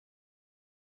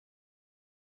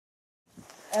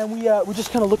and we're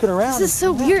just kind of looking around. This is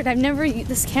so weird. I've never.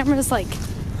 This camera is like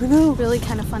really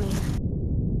kind of funny.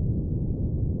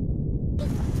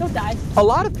 Don't die. A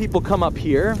lot of people come up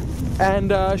here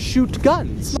and shoot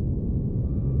guns.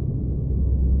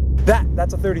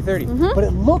 That's a 30-30, but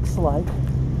it looks like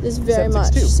It's very 7.62,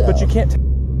 much so. but you can't.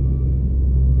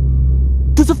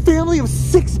 There's a family of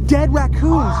 6 dead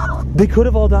raccoons. They could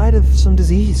have all died of some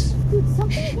disease. Dude,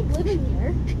 something could live in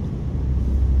here.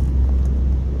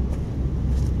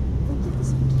 Look at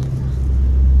this on camera.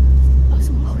 Oh,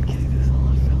 someone's over getting this all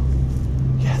on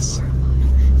film. Yes.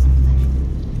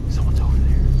 Someone's over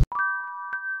there.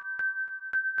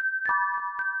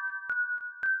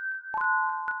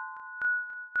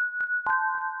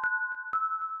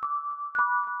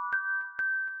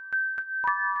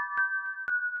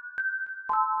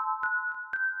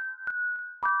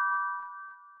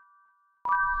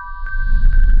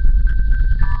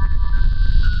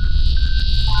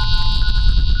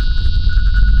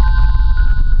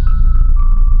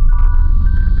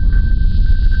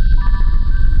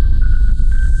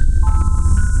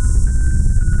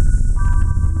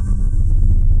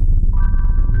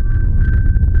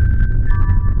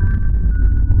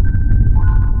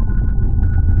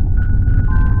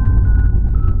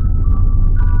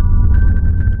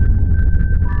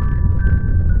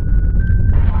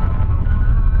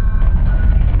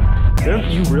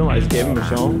 You realize Gabe and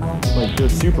Michelle, like, they're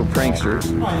super pranksters.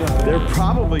 They're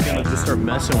probably gonna just start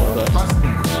messing with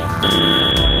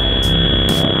us.